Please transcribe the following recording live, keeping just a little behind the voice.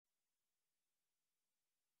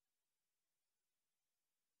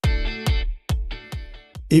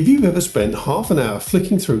If you've ever spent half an hour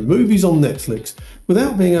flicking through movies on Netflix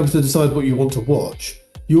without being able to decide what you want to watch,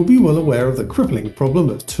 you'll be well aware of the crippling problem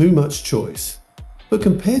of too much choice. But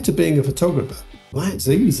compared to being a photographer, that's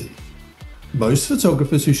easy. Most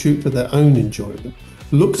photographers who shoot for their own enjoyment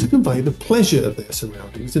look to convey the pleasure of their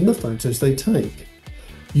surroundings in the photos they take.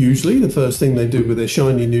 Usually the first thing they do with their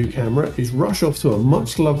shiny new camera is rush off to a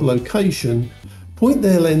much-loved location, point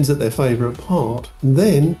their lens at their favourite part, and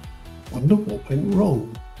then wonder what went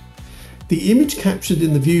wrong. The image captured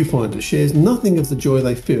in the viewfinder shares nothing of the joy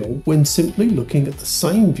they feel when simply looking at the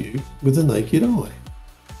same view with the naked eye.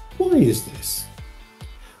 Why is this?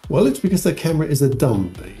 Well, it's because the camera is a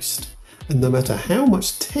dumb beast, and no matter how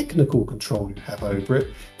much technical control you have over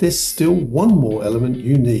it, there's still one more element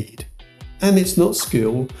you need. And it's not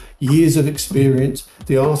skill, years of experience,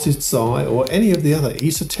 the artist's eye, or any of the other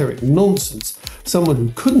esoteric nonsense someone who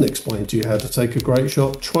couldn't explain to you how to take a great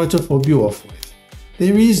shot tried to fob you off with.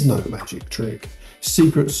 There is no magic trick,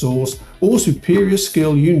 secret sauce, or superior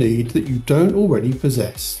skill you need that you don't already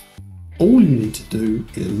possess. All you need to do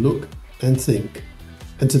is look and think.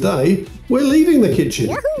 And today, we're leaving the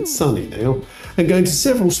kitchen, it's sunny now, and going to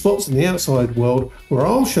several spots in the outside world where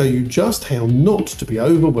I'll show you just how not to be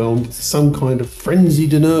overwhelmed with some kind of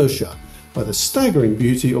frenzied inertia by the staggering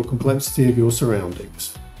beauty or complexity of your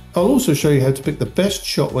surroundings. I'll also show you how to pick the best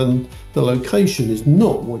shot when the location is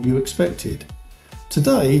not what you expected.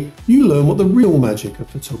 Today, you learn what the real magic of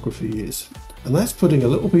photography is, and that's putting a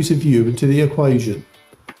little piece of you into the equation.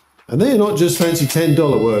 And they're not just fancy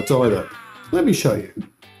 $10 words either. Let me show you.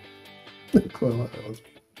 Quite like that one.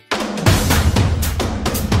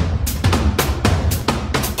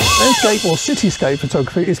 Landscape or cityscape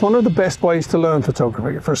photography is one of the best ways to learn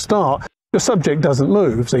photography. For a start, your subject doesn't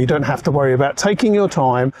move, so you don't have to worry about taking your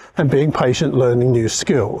time and being patient learning new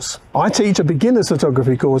skills. I teach a beginner's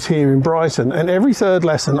photography course here in Brighton, and every third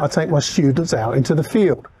lesson I take my students out into the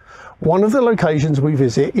field. One of the locations we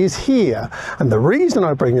visit is here, and the reason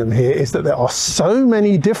I bring them here is that there are so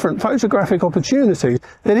many different photographic opportunities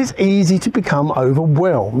that it's easy to become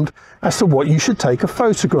overwhelmed as to what you should take a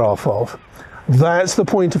photograph of. That's the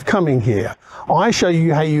point of coming here. I show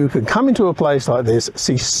you how you can come into a place like this,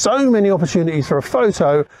 see so many opportunities for a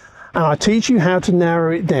photo, and I teach you how to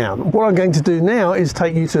narrow it down. What I'm going to do now is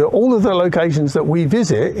take you to all of the locations that we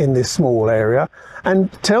visit in this small area and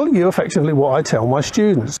tell you effectively what I tell my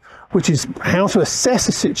students, which is how to assess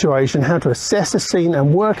a situation, how to assess a scene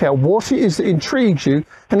and work out what it is that intrigues you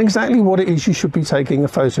and exactly what it is you should be taking a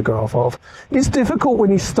photograph of. It's difficult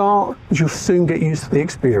when you start, but you'll soon get used to the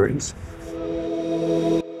experience.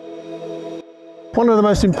 One of the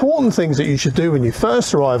most important things that you should do when you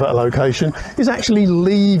first arrive at a location is actually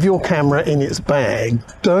leave your camera in its bag.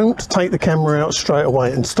 Don't take the camera out straight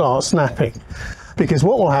away and start snapping. Because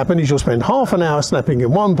what will happen is you'll spend half an hour snapping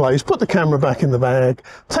in one place, put the camera back in the bag,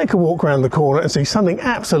 take a walk around the corner and see something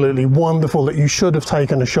absolutely wonderful that you should have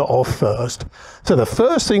taken a shot of first. So the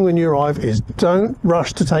first thing when you arrive is don't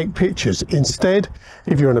rush to take pictures. Instead,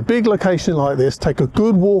 if you're in a big location like this, take a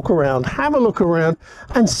good walk around, have a look around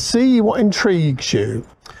and see what intrigues you.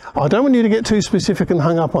 I don't want you to get too specific and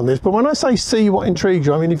hung up on this, but when I say see what intrigues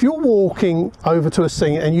you, I mean if you're walking over to a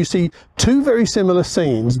scene and you see two very similar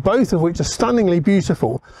scenes, both of which are stunningly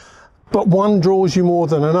beautiful, but one draws you more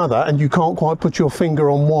than another and you can't quite put your finger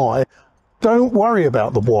on why, don't worry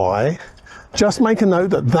about the why. Just make a note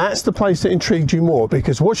that that's the place that intrigued you more,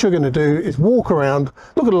 because what you're going to do is walk around,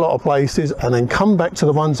 look at a lot of places, and then come back to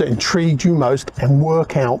the ones that intrigued you most and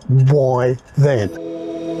work out why then.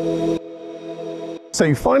 So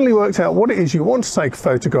you finally worked out what it is you want to take a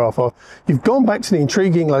photograph of. You've gone back to the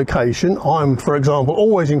intriguing location. I'm, for example,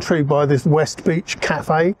 always intrigued by this West Beach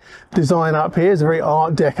Cafe design up here. It's a very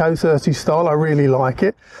Art Deco 30s style. I really like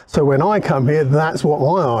it. So when I come here, that's what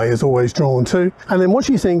my eye is always drawn to. And then what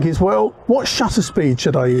you think is, well, what shutter speed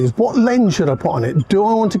should I use? What lens should I put on it? Do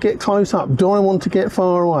I want to get close up? Do I want to get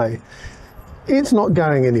far away? It's not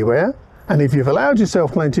going anywhere. And if you've allowed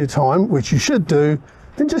yourself plenty of time, which you should do,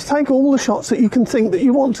 then just take all the shots that you can think that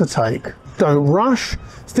you want to take. Don't rush,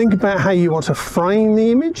 think about how you want to frame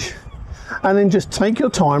the image, and then just take your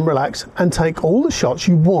time, relax, and take all the shots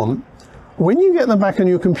you want. When you get them back on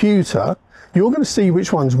your computer, you're going to see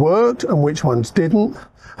which ones worked and which ones didn't,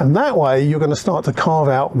 and that way you're going to start to carve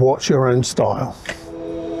out what's your own style.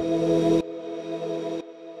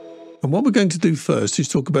 And what we're going to do first is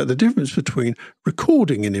talk about the difference between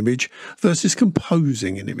recording an image versus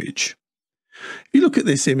composing an image. If you look at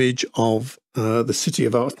this image of the City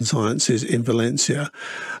of Arts and Sciences in Valencia,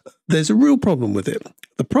 there's a real problem with it.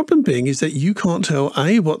 The problem being is that you can't tell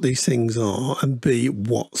A, what these things are, and B,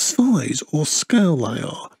 what size or scale they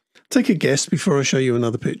are. Take a guess before I show you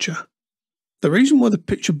another picture. The reason why the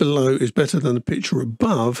picture below is better than the picture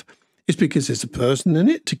above is because there's a person in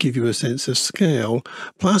it to give you a sense of scale,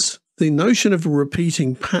 plus the notion of a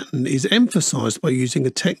repeating pattern is emphasized by using a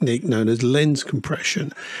technique known as lens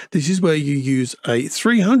compression. This is where you use a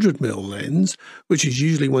 300mm lens, which is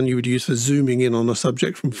usually one you would use for zooming in on a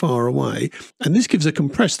subject from far away, and this gives a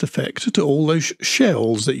compressed effect to all those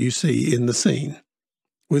shells that you see in the scene.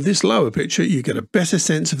 With this lower picture, you get a better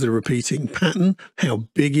sense of the repeating pattern, how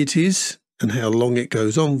big it is, and how long it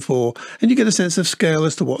goes on for, and you get a sense of scale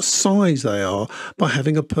as to what size they are by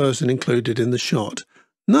having a person included in the shot.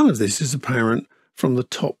 None of this is apparent from the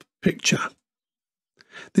top picture.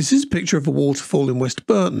 This is a picture of a waterfall in West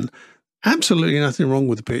Burton. Absolutely nothing wrong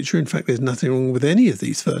with the picture. In fact, there's nothing wrong with any of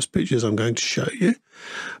these first pictures I'm going to show you.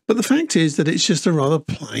 But the fact is that it's just a rather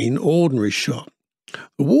plain, ordinary shot.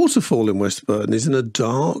 The waterfall in West Burton is in a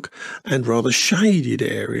dark and rather shaded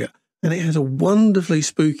area, and it has a wonderfully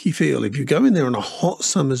spooky feel. If you go in there on a hot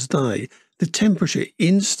summer's day, the temperature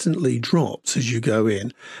instantly drops as you go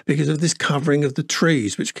in because of this covering of the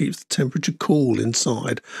trees, which keeps the temperature cool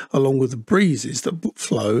inside, along with the breezes that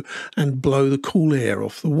flow and blow the cool air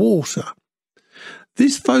off the water.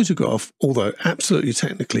 This photograph, although absolutely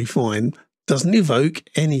technically fine, doesn't evoke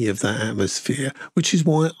any of that atmosphere, which is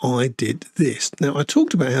why I did this. Now, I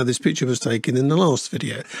talked about how this picture was taken in the last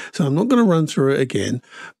video, so I'm not going to run through it again.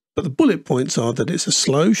 But the bullet points are that it's a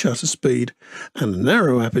slow shutter speed and a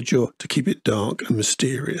narrow aperture to keep it dark and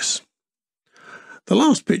mysterious. The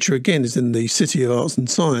last picture again is in the City of Arts and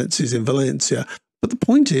Sciences in Valencia, but the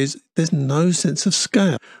point is there's no sense of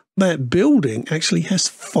scale. That building actually has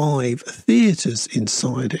 5 theatres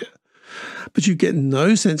inside it, but you get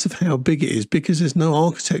no sense of how big it is because there's no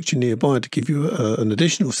architecture nearby to give you an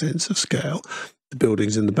additional sense of scale. The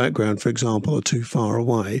buildings in the background, for example, are too far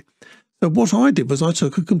away. So what I did was I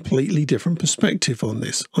took a completely different perspective on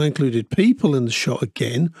this. I included people in the shot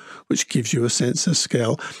again, which gives you a sense of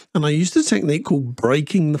scale, and I used a technique called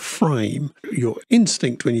breaking the frame. Your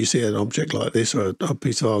instinct when you see an object like this or a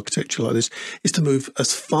piece of architecture like this is to move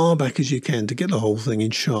as far back as you can to get the whole thing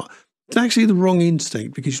in shot. It's actually the wrong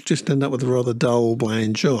instinct because you just end up with a rather dull,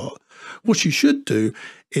 bland shot. What you should do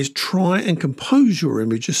is try and compose your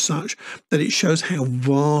image as such that it shows how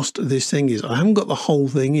vast this thing is. I haven't got the whole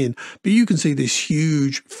thing in, but you can see this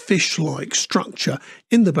huge fish-like structure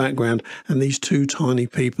in the background and these 2 tiny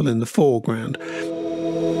people in the foreground.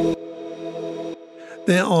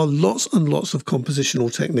 There are lots and lots of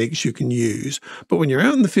compositional techniques you can use, but when you're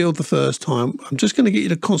out in the field the first time, I'm just going to get you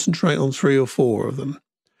to concentrate on 3 or 4 of them.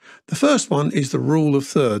 The first one is the rule of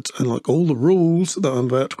thirds, and like all the rules that I'm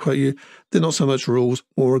about to quote you, they're not so much rules,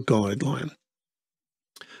 more a guideline.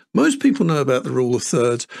 Most people know about the rule of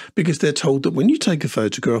thirds because they're told that when you take a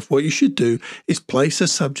photograph, what you should do is place a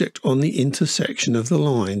subject on the intersection of the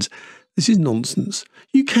lines. This is nonsense.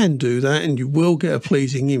 You can do that and you will get a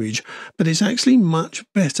pleasing image, but it's actually much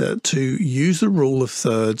better to use the rule of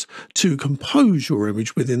thirds to compose your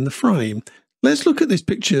image within the frame. Let's look at this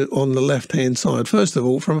picture on the left-hand side, first of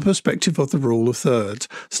all, from a perspective of the rule of thirds.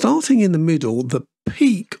 Starting in the middle, the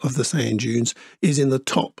peak of the sand dunes is in the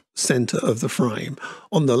top centre of the frame.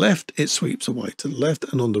 On the left, it sweeps away to the left,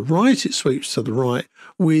 and on the right, it sweeps to the right,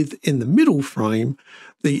 with, in the middle frame,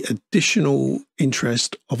 the additional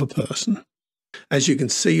interest of a person. As you can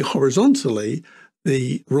see horizontally,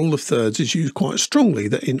 the rule of thirds is used quite strongly,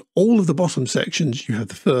 that in all of the bottom sections you have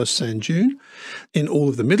the first sand dune, in all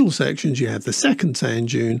of the middle sections you have the second sand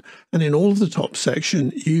dune, and in all of the top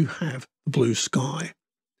section you have the blue sky.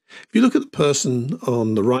 If you look at the person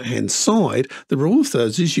on the right hand side, the rule of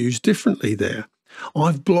thirds is used differently there.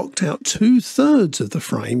 I've blocked out 2/3 of the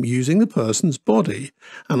frame using the person's body,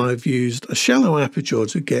 and I've used a shallow aperture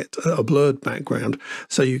to get a blurred background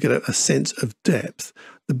so you get a sense of depth.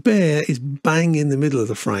 The bear is bang in the middle of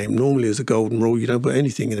the frame. Normally, as a golden rule, you don't put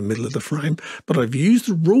anything in the middle of the frame, but I've used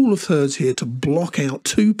the rule of thirds here to block out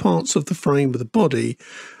 2 parts of the frame with the body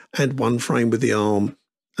and 1 frame with the arm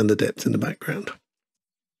and the depth in the background.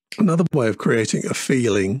 Another way of creating a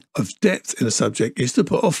feeling of depth in a subject is to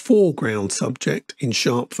put a foreground subject in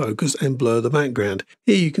sharp focus and blur the background.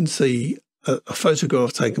 Here you can see a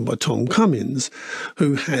photograph taken by Tom Cummins,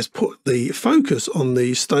 who has put the focus on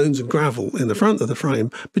the stones and gravel in the front of the frame,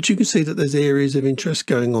 but you can see that there's areas of interest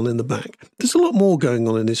going on in the back. There's a lot more going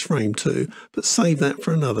on in this frame too, but save that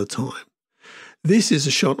for another time. This is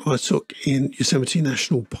a shot I took in Yosemite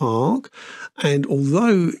National Park, and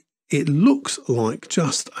although it looks like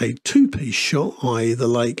just a 2-piece shot, i.e. the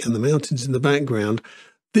lake and the mountains in the background,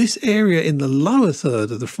 this area in the lower third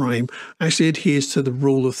of the frame actually adheres to the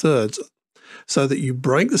rule of thirds. so that you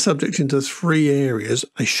break the subject into 3 areas: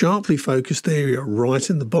 a sharply focused area right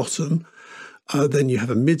in the bottom, then you have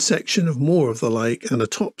a midsection of more of the lake and a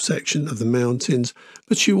top section of the mountains.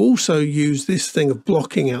 But you also use this thing of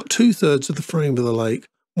blocking out 2/3 of the frame of the lake,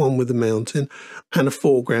 one with the mountain, and a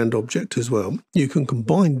foreground object as well. You can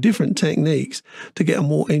combine different techniques to get a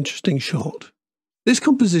more interesting shot. This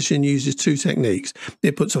composition uses 2 techniques.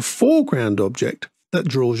 It puts a foreground object that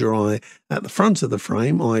draws your eye at the front of the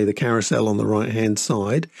frame, i.e. the carousel on the right-hand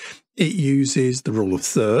side. It uses the rule of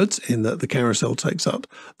thirds in that the carousel takes up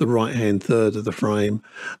the right-hand third of the frame,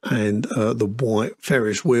 and the white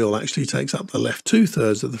Ferris wheel actually takes up the left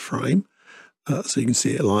 2/3 of the frame. So you can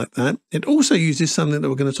see it like that. It also uses something that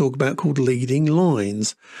we're going to talk about called leading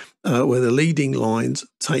lines, where the leading lines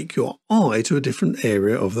take your eye to a different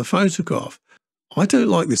area of the photograph. I don't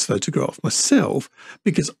like this photograph myself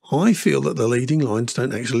because I feel that the leading lines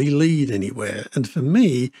don't actually lead anywhere. And for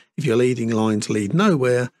me, if your leading lines lead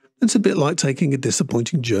nowhere, it's a bit like taking a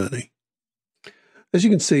disappointing journey. As you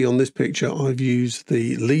can see on this picture, I've used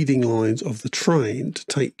the leading lines of the train to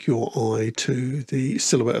take your eye to the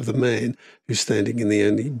silhouette of the man who's standing in the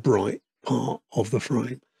only bright part of the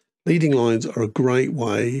frame. Leading lines are a great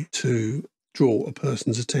way to draw a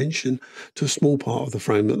person's attention to a small part of the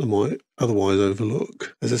frame that they might otherwise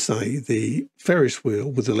overlook. As I say, the Ferris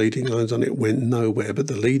wheel with the leading lines on it went nowhere, but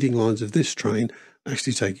the leading lines of this train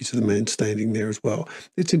actually take you to the man standing there as well.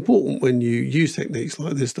 It's important when you use techniques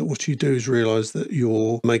like this that what you do is realize that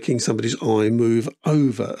you're making somebody's eye move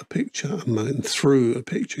over a picture and through a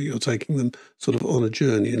picture. You're taking them sort of on a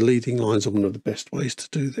journey, and leading lines are one of the best ways to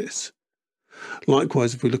do this.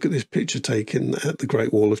 Likewise, if we look at this picture taken at the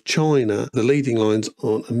Great Wall of China, the leading lines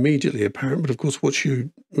aren't immediately apparent, but of course what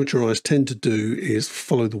your eyes tend to do is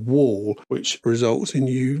follow the wall, which results in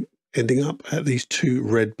you ending up at these 2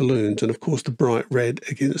 red balloons. And of course the bright red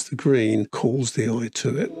against the green calls the eye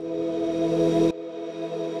to it.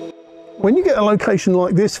 When you get a location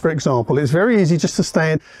like this, for example, it's very easy just to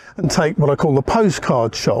stand and take what I call the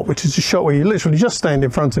postcard shot, which is a shot where you literally just stand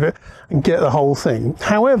in front of it and get the whole thing.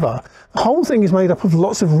 However, the whole thing is made up of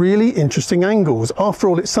lots of really interesting angles. After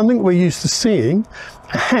all, it's something we're used to seeing,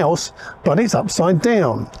 a house, but it's upside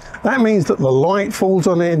down. That means that the light falls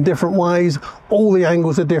on it in different ways. All the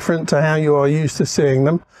angles are different to how you are used to seeing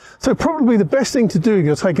them. So probably the best thing to do if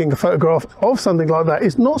you're taking a photograph of something like that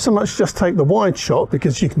is not so much just take the wide shot,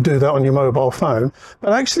 because you can do that on your mobile phone,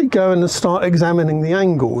 but actually go and start examining the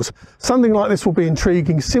angles. Something like this will be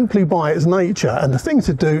intriguing simply by its nature, and the thing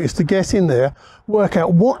to do is to get in there, work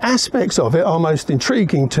out what aspects of it are most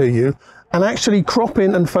intriguing to you, and actually crop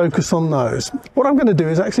in and focus on those. What I'm going to do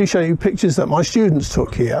is actually show you pictures that my students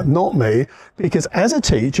took here, not me, because as a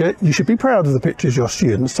teacher, you should be proud of the pictures your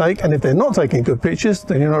students take, and if they're not taking good pictures,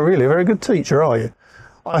 then you're not really a very good teacher, are you?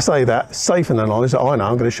 I say that safe in the knowledge that I know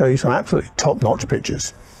I'm going to show you some absolutely top-notch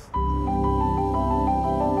pictures.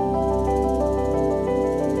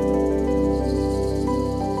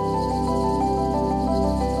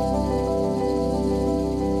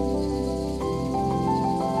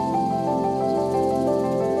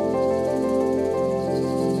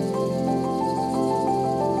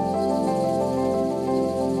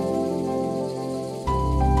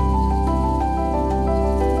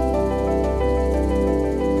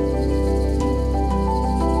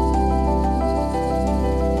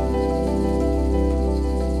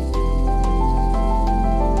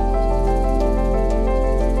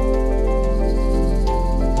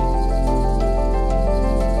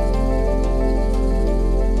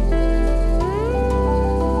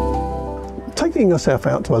 Taking yourself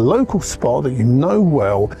out to a local spot that you know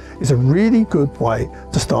well is a really good way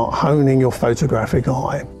to start honing your photographic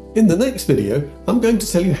eye. In the next video, I'm going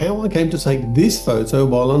to tell you how I came to take this photo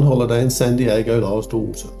while on holiday in San Diego last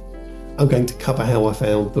autumn. I'm going to cover how I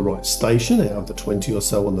found the right station out of the 20 or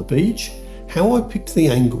so on the beach, how I picked the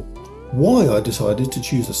angle, why I decided to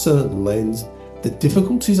choose a certain lens, the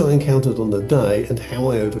difficulties I encountered on the day and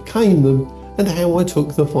how I overcame them, and how I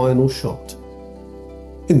took the final shot.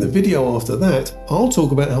 In the video after that, I'll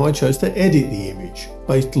talk about how I chose to edit the image,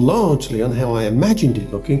 based largely on how I imagined it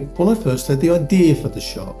looking when I first had the idea for the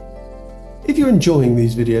shot. If you're enjoying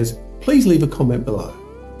these videos, please leave a comment below.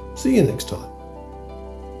 See you next time.